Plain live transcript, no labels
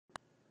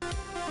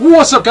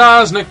What's up,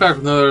 guys? Nick back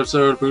with another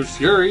episode of Boost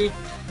Fury.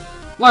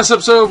 Last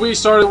episode we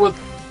started with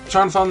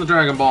trying to find the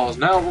Dragon Balls.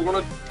 Now we're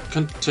going to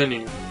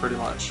continue, pretty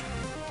much.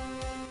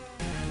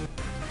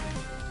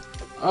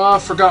 I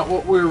forgot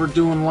what we were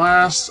doing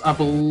last. I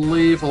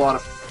believe a lot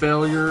of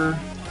failure.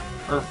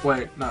 Or,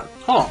 wait, no.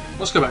 Hold on.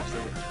 Let's go back to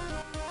there.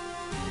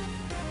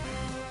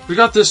 We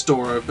got this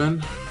door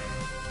open.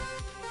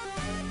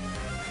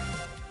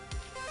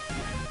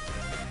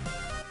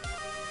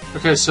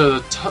 Okay, so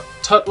the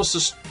Tut was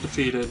just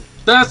defeated.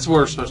 That's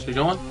where we're supposed to be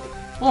going.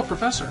 Oh,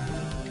 Professor.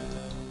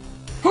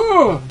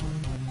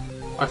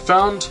 I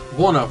found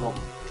one of them.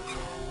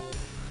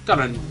 Got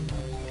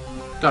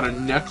a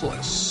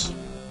necklace.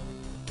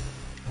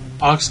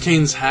 Ox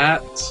King's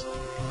hat.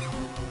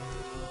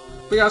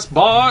 We got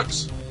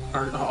box.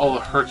 Oh,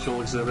 the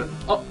Hercule exhibit.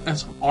 Oh, and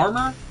some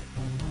armor.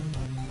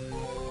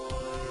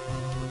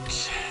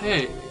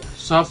 Okay,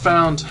 so I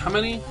found how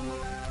many?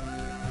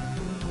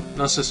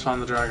 Let's just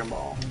find the Dragon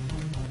Ball.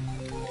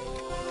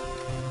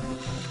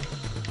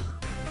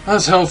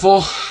 That's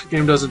helpful.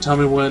 Game doesn't tell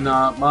me when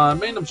my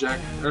main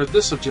objective, or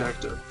this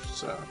objective,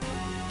 so.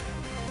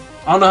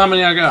 I don't know how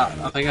many I got.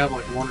 I think I have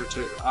like one or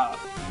two.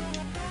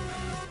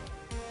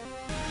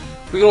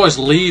 We can always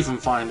leave and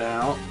find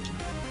out.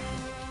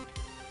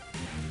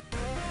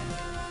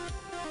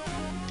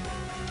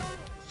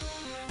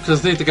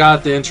 Because I think the guy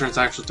at the entrance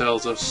actually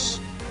tells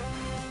us.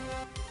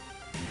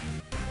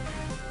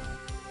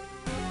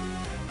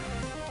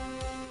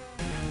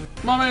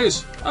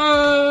 Mummies!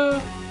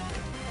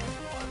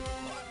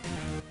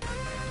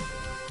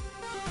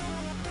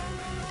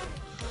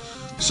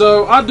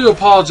 So, I do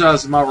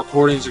apologize if my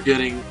recordings are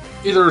getting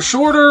either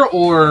shorter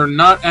or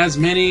not as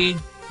many,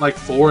 like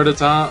 4 at a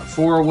time,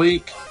 4 a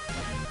week.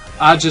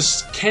 I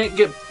just can't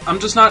get, I'm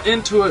just not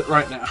into it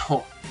right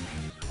now.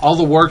 All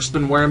the work's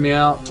been wearing me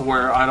out to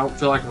where I don't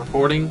feel like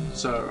recording,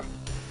 so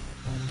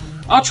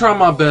I'll try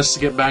my best to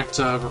get back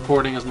to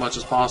recording as much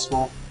as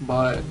possible,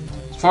 but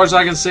as far as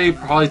I can see,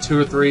 probably 2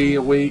 or 3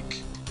 a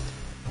week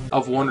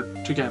of 1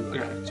 or 2 games.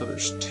 Okay, so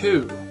there's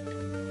 2.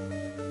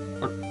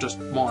 Or just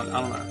 1,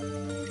 I don't know.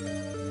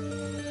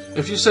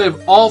 If you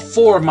save all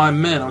 4 of my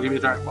men, I'll give you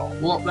a Dragon Ball.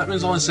 Well, that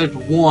means I only saved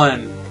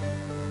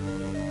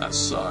 1. That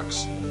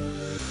sucks.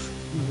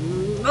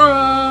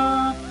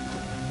 I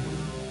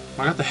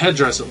got the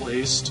headdress at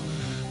least.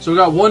 So we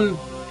got 1...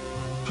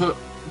 What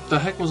the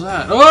heck was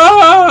that?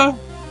 Ah!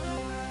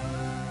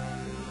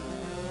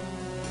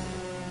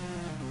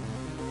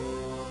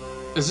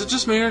 Is it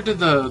just me or did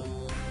the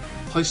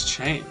place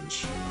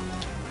change?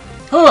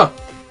 Huh!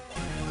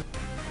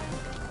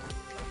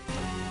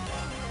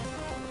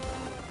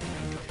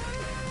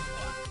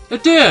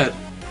 It did!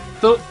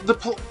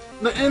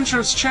 The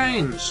entrance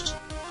changed.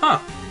 Huh.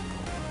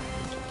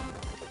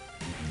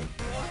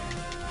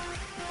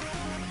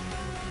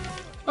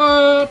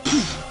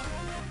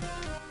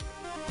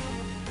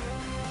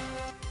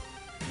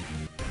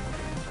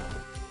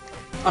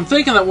 I'm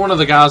thinking that one of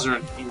the guys are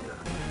in here.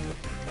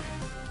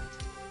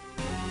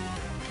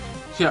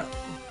 Yeah.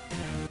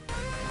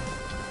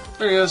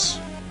 There he is.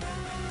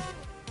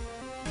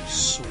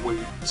 Sweet.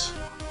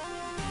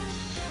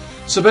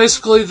 So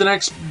basically, the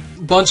next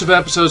bunch of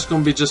episodes is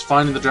going to be just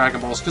finding the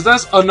Dragon Balls, because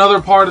that's another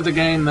part of the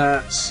game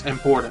that's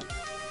important.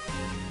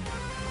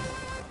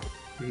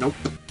 Nope.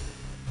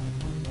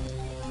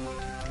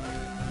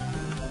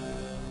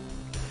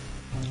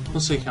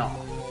 Let's see how.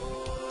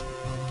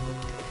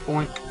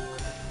 Boink.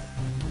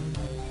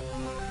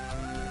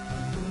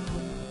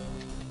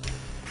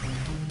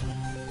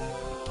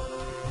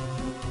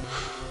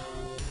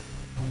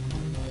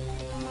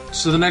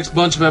 So the next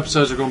bunch of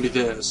episodes are going to be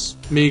this.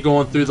 Me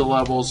going through the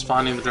levels,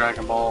 finding the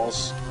Dragon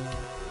Balls.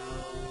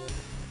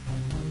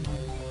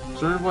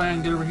 Is there any way I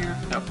can get over here?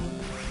 Nope.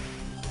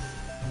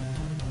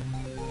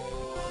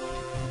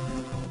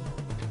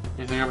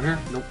 Anything over here?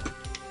 Nope.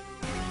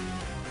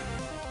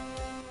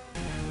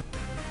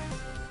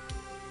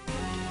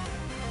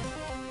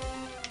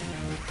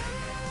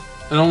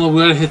 And the only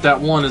way to hit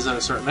that one is at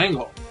a certain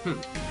angle.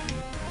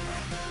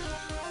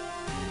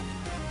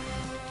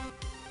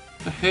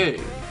 Hey.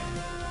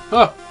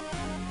 Huh.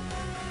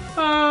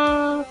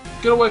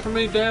 Get away from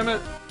me, damn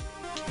it.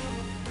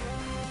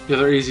 Yeah,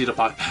 they're easy to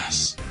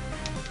bypass.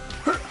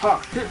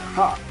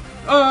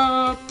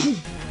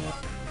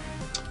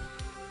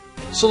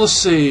 So let's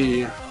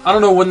see. I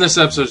don't know when this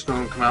episode is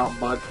going to come out,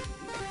 but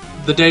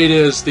the date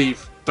is the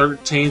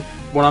 13th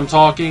when I'm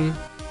talking.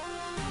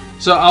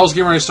 So I was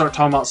getting ready to start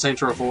talking about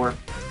Saints Row 4.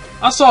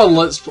 I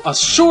saw a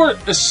short,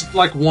 it's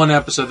like 1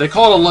 episode. They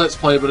call it a Let's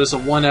Play, but it's a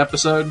 1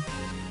 episode.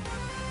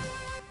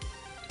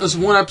 It's a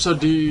 1 episode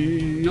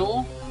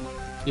deal.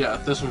 Yeah,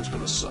 this one's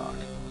gonna suck.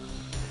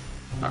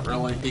 Not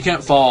really. You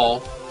can't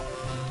fall.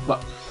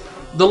 But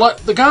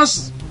the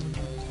guys,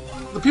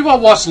 the people I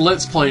watched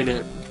Let's Played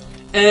it,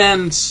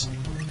 and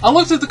I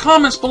looked at the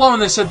comments below and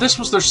they said this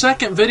was their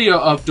 2nd video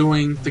of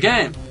doing the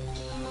game.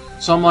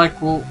 So I'm like,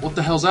 well, what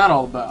the hell's that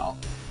all about?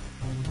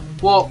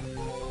 Well,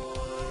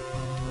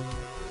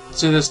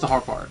 see, this is the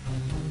hard part.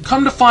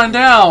 Come to find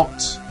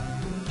out,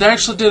 they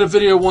actually did a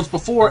video once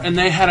before, and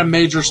they had a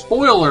major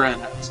spoiler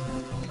in it.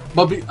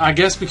 But I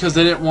guess because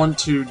they didn't want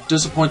to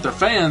disappoint their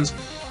fans,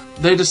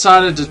 they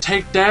decided to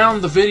take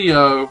down the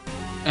video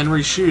and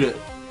reshoot it.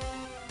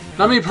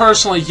 Now, me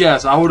personally,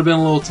 yes, I would have been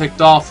a little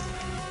ticked off.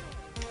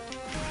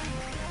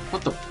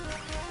 What the?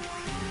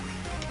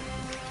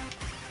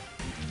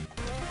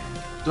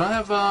 Do I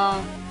have,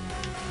 that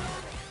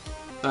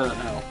doesn't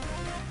help.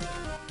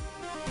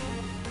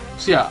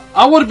 So yeah,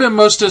 I would have been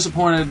most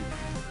disappointed,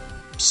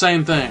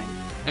 same thing,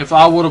 if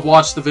I would have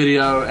watched the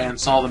video and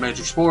saw the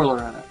major spoiler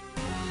in it.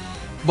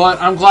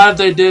 But I'm glad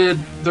they did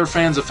their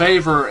fans a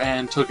favor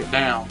and took it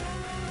down.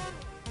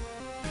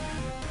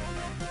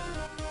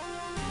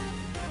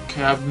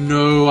 Okay, I have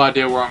no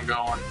idea where I'm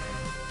going.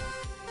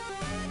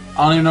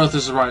 I don't even know if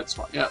this is the right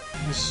spot. Yeah,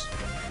 this,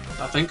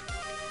 I think.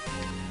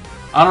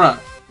 I don't know.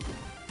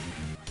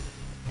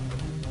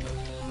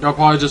 Y'all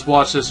probably just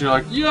watch this and you're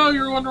like, yeah,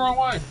 you're going the wrong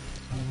way.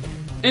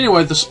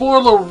 Anyway, the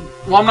spoiler,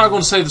 well, I'm not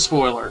going to say the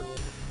spoiler.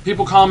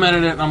 People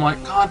commented it and I'm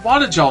like, God, why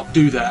did y'all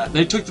do that?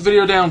 They took the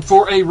video down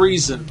for a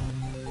reason.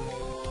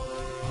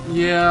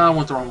 Yeah, I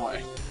went the wrong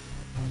way.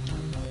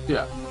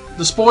 Yeah.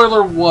 The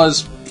spoiler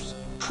was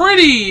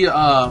pretty,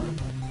 what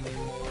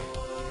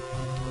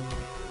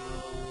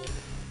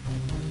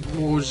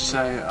would you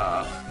say,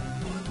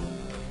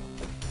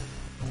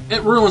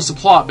 it ruins the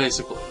plot,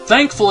 basically.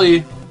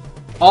 Thankfully,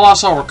 all I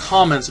saw were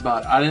comments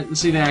about it. I didn't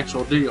see the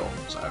actual deal,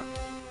 so.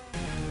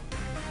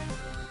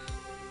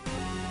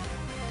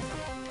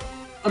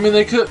 I mean,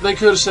 they could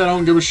have said, I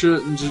don't give a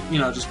shit, and just, you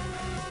know, just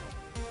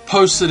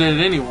posted it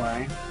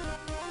anyway.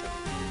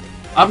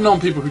 I've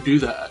known people who do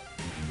that.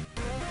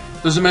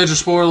 There's a major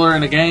spoiler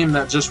in a game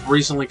that just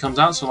recently comes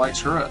out, so like,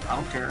 screw it, I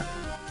don't care.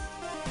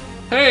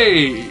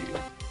 Hey!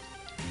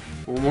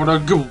 One more to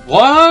go.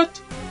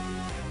 What?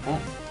 Well,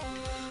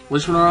 at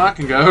least we know I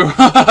can go.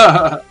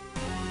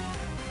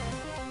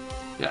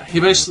 Yeah,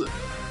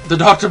 the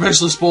doctor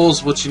basically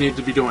spoils what you need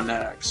to be doing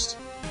next.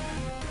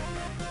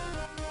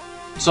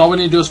 So all we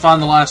need to do is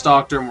find the last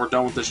doctor and we're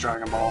done with this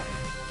Dragon Ball.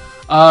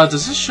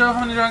 Does this show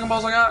how many Dragon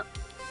Balls I got?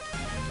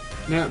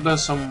 Yeah, it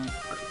does some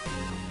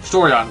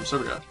story items. There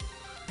we go.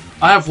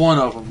 I have one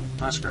of them.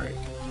 That's great.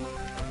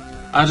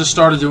 I just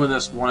started doing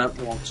this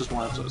just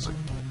one episode.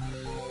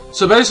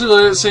 So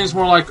basically it seems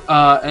more like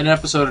an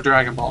episode of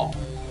Dragon Ball.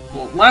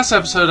 Well, last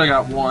episode I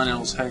got one and it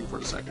was heading for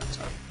the second.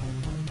 So.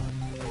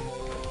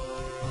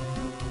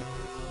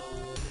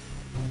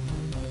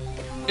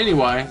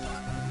 Anyway,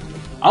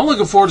 I'm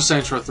looking forward to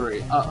Saints Row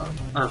 3.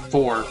 Or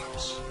 4.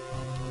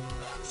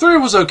 3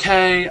 was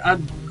okay. I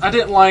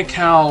didn't like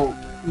how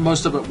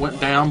most of it went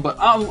down, but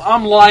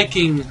I'm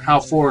liking how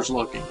 4 is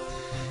looking.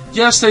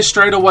 Yes, they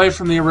strayed away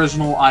from the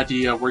original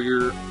idea where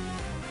you're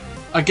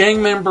a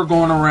gang member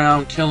going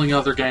around killing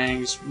other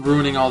gangs,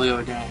 ruining all the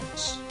other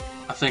gangs.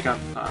 I think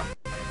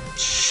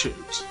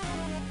shoot.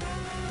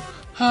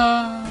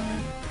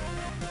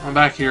 I'm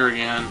back here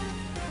again.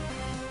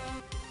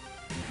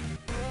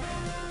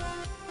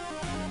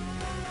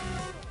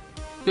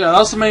 Yeah, that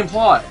was the main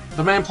plot.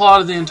 The main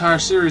plot of the entire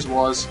series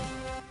was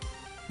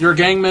you're a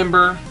gang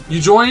member. You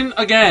join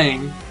a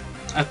gang.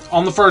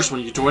 On the first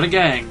one, you join a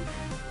gang.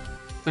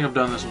 I think I've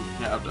done this one.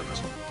 Yeah, I've done this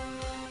one.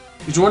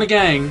 You join a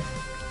gang,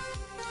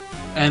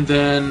 and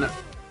then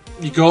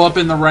you go up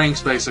in the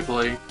ranks,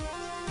 basically,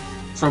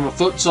 from a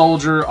foot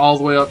soldier all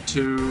the way up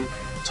to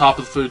top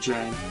of the food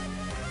chain.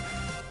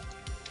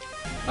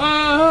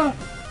 Uh-oh.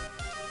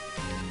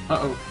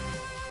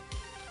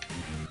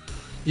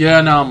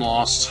 Yeah, now I'm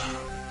lost.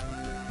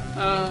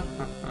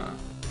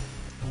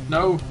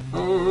 No.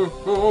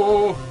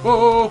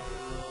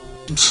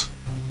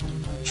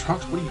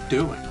 Trunks, what are you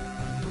doing?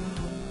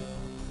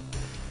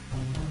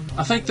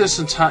 I think this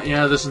entire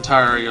area has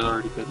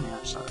already been here,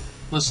 so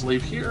let's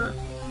leave here.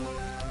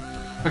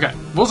 Okay,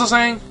 what was I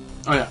saying?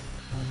 Oh yeah.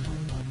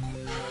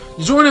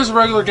 You join as a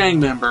regular gang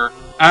member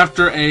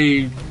after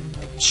a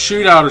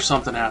shootout or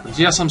something happens.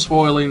 Yes, I'm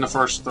spoiling the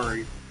first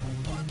 3.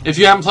 If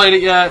you haven't played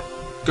it yet,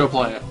 go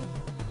play it.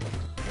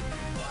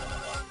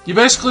 You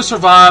basically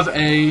survive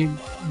a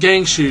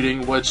gang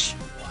shooting, which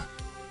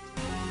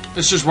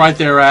it's just right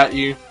there at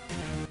you.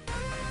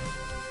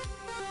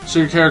 So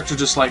your character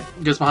just like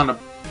gets behind a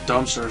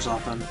dumpster or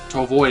something to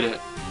avoid it.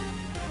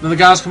 Then the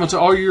guys come up to,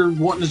 oh, you're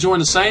wanting to join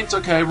the Saints?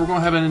 Okay, we're going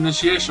to have an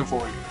initiation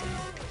for you.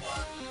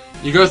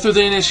 You go through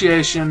the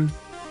initiation,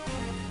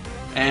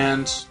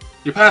 and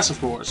you pass, of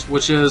course,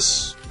 which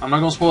is, I'm not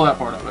going to spoil that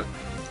part of it.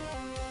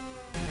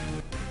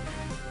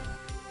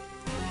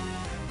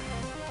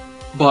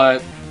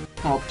 But,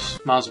 oops,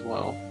 might as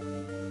well.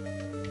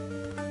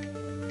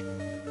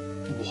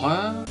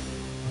 What?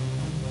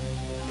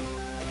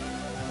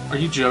 Are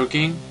you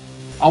joking?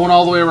 I went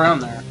all the way around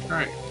there.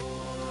 Great.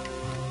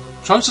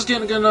 Trunks is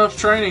getting good enough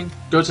training.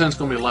 Goten's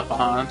gonna be left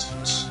behind.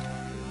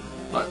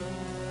 But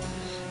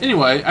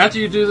anyway, after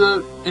you do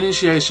the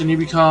initiation, you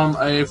become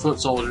a foot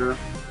soldier.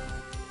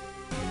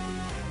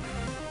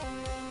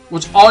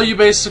 Which all you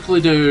basically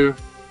do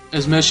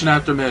is mission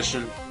after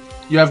mission.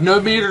 You have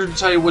no meter to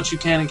tell you what you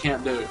can and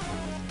can't do.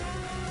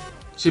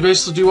 So you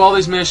basically do all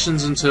these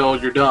missions until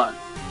you're done.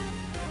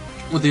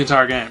 with the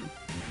entire game.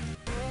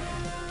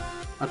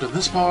 I've done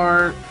this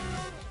part.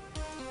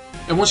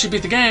 And once you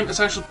beat the game, it's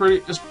actually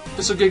pretty...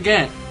 It's a good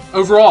game.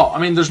 Overall, I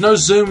mean, there's no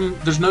zoom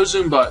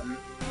button.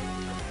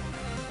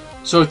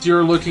 So if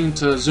you're looking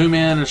to zoom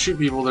in and shoot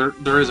people,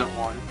 there isn't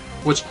one.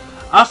 Which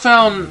I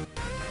found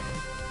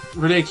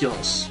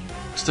ridiculous,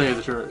 to tell you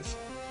the truth.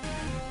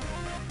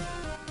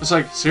 It's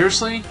like,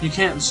 seriously? You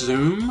can't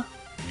zoom?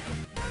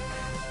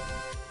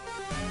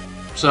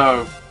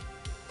 So...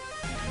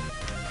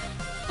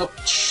 Oh,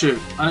 shoot.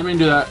 I didn't mean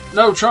to do that.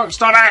 No, Trunk,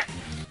 stop it!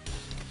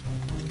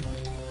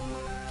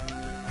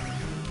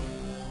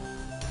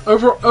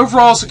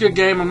 Overall, it's a good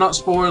game. I'm not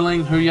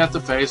spoiling who you have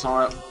to face and all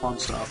that fun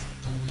stuff.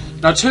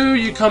 Now, 2,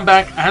 you come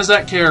back as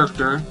that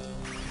character.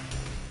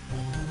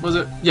 Was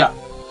it? Yeah.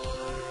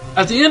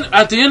 At the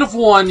end of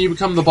 1, you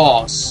become the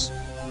boss.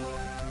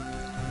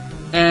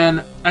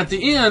 And at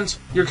the end,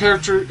 your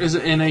character is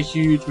in a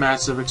huge,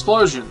 massive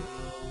explosion.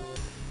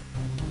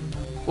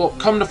 Well,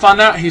 come to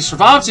find out, he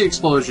survives the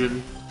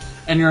explosion,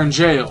 and you're in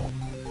jail.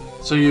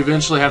 So you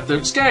eventually have to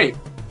escape.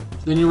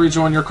 Then you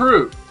rejoin your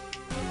crew.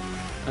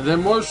 And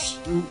then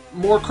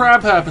more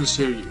crap happens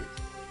to you.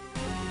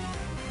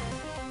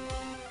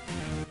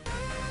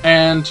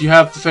 And you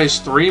have to face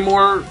 3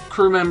 more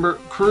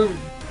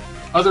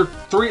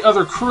three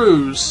other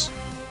crews.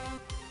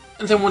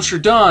 And then once you're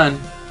done,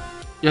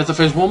 you have to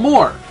face 1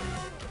 more.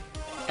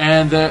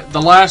 And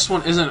the last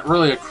one isn't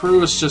really a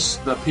crew, it's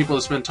just the people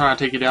that's been trying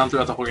to take you down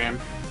throughout the whole game.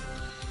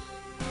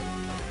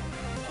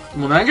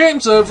 And when that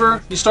game's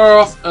over, you start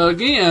off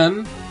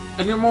again,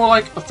 and you're more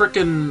like a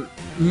frickin'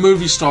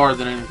 movie star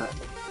than anything.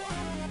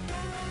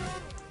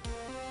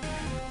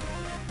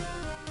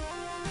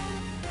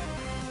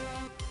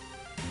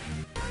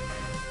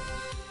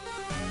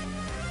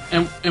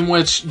 In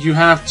which you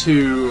have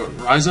to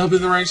rise up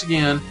in the ranks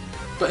again,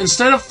 but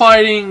instead of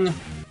fighting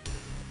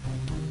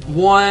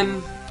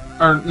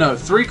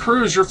 3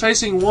 crews, you're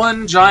facing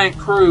 1 giant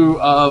crew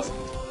of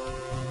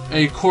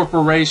a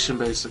corporation,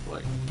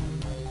 basically,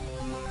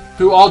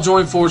 who all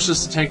join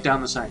forces to take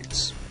down the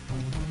Saints.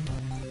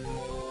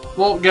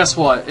 Well, guess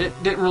what? It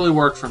didn't really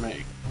work for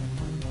me.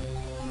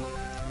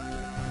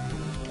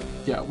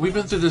 Yeah, we've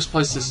been through this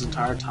place this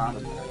entire time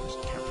and I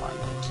just can't find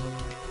it.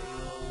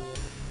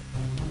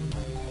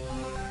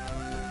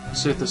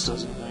 Let's see if this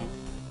does anything.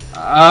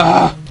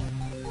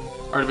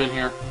 Already been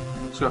here.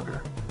 Let's go up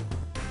here.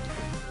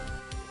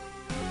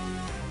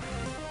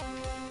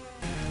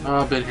 Oh,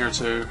 I've been here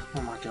too.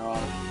 Oh my god.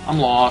 I'm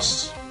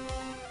lost.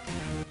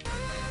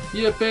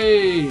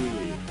 Yippee!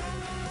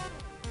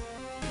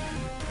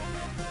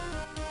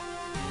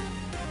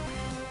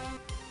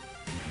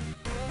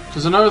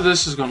 Because I know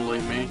this is going to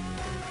lead me.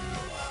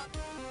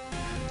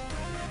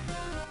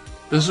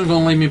 This is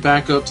going to lead me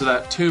back up to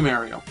that tomb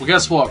area. Well,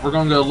 guess what? We're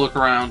going to go look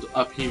around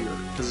up here.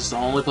 Because it's the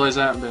only place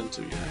I haven't been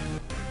to yet.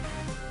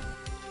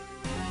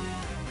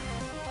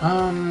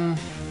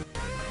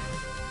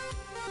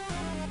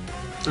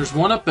 There's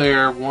one up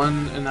there,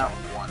 one in that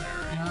one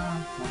area,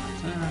 one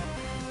up there.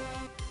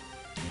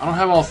 I don't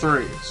have all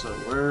 3, so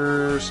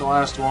where's the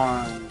last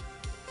one?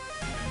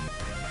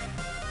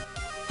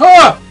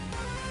 Ah!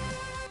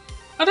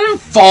 I didn't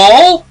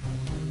fall!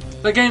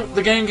 The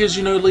game gives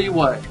you no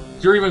leeway.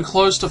 You're even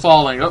close to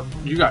falling. Oh,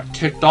 you got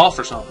kicked off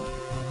or something.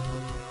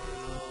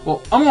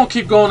 Well, I'm gonna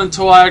keep going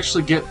until I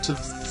actually get to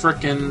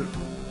frickin'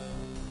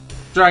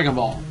 Dragon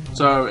Ball.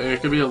 So,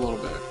 it could be a little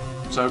bit.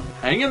 So,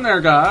 hang in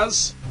there,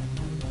 guys.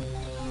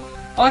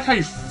 I like how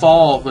you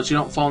fall, but you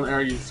don't fall in the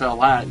area you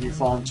fell at. You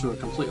fall into a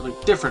completely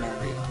different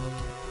area.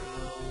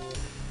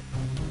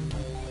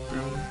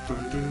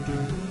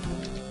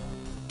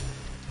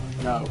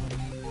 No.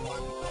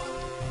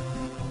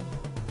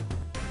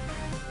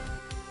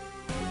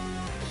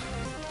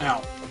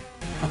 Ow.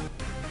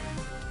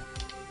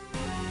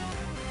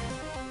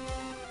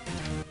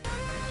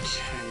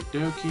 Okay,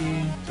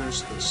 dokie.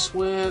 There's the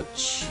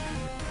switch.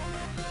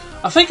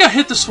 I think I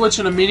hit the switch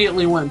and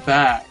immediately went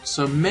back,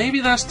 so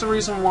maybe that's the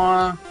reason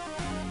why.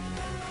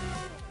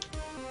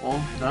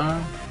 Well,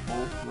 no.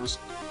 Well,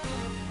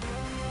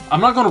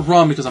 I'm not going to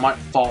run because I might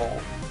fall.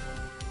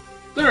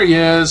 There he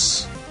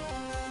is.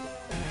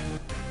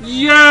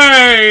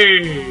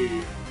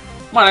 Yay!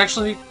 Might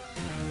actually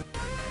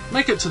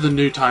make it to the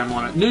new time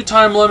limit. New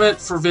time limit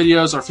for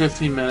videos are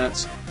 15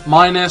 minutes.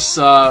 Minus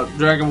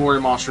Dragon Warrior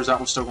Monsters, that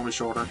one's still going to be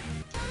shorter.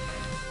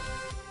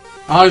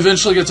 I'll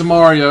eventually get to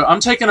Mario. I'm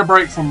taking a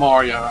break from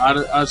Mario.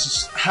 I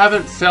just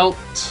haven't felt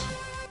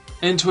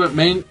into it,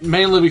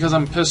 mainly because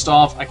I'm pissed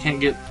off I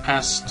can't get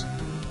past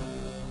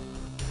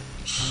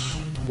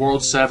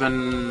World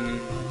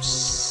 7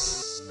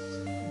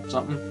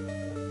 something.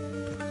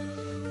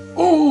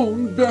 Oh,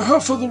 on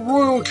behalf of the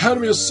Royal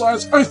Academy of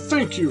Science, I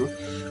thank you.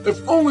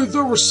 If only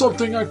there were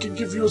something I could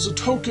give you as a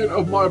token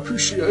of my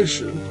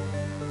appreciation.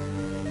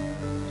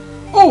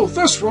 Oh,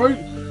 that's right.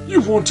 You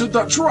wanted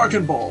that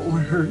Dragon Ball.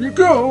 Here you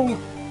go.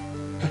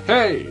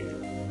 Hey,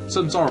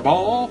 Sensor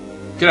Ball,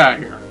 get out of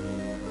here.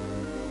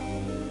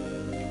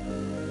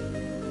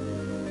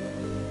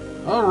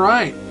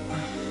 Alright.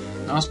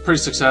 That was pretty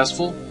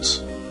successful.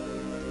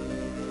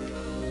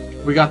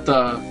 We got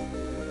the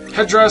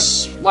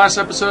headdress last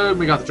episode.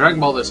 We got the Dragon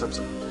Ball this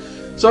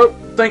episode. So,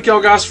 thank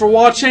y'all guys for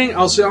watching.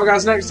 I'll see y'all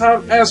guys next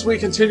time as we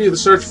continue the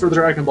search for the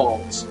Dragon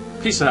Balls.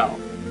 Peace out.